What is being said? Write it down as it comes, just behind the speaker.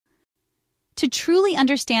To truly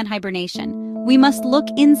understand hibernation, we must look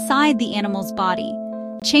inside the animal's body.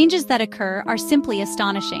 Changes that occur are simply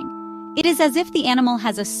astonishing. It is as if the animal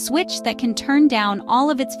has a switch that can turn down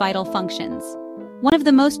all of its vital functions. One of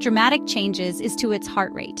the most dramatic changes is to its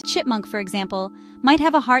heart rate. Chipmunk, for example, might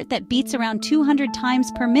have a heart that beats around 200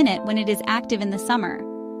 times per minute when it is active in the summer.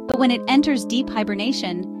 But when it enters deep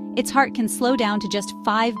hibernation, its heart can slow down to just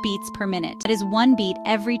 5 beats per minute. That is 1 beat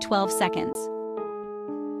every 12 seconds.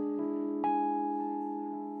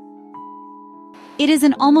 It is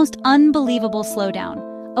an almost unbelievable slowdown,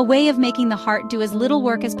 a way of making the heart do as little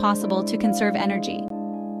work as possible to conserve energy.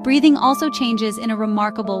 Breathing also changes in a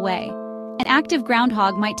remarkable way. An active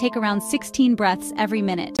groundhog might take around 16 breaths every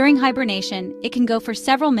minute. During hibernation, it can go for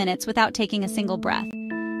several minutes without taking a single breath.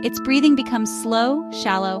 Its breathing becomes slow,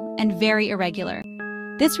 shallow, and very irregular.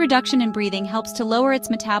 This reduction in breathing helps to lower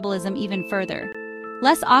its metabolism even further.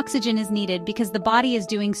 Less oxygen is needed because the body is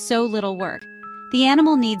doing so little work. The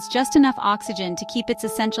animal needs just enough oxygen to keep its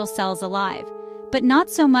essential cells alive, but not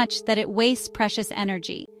so much that it wastes precious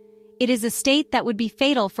energy. It is a state that would be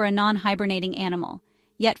fatal for a non-hibernating animal,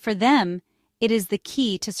 yet for them, it is the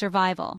key to survival.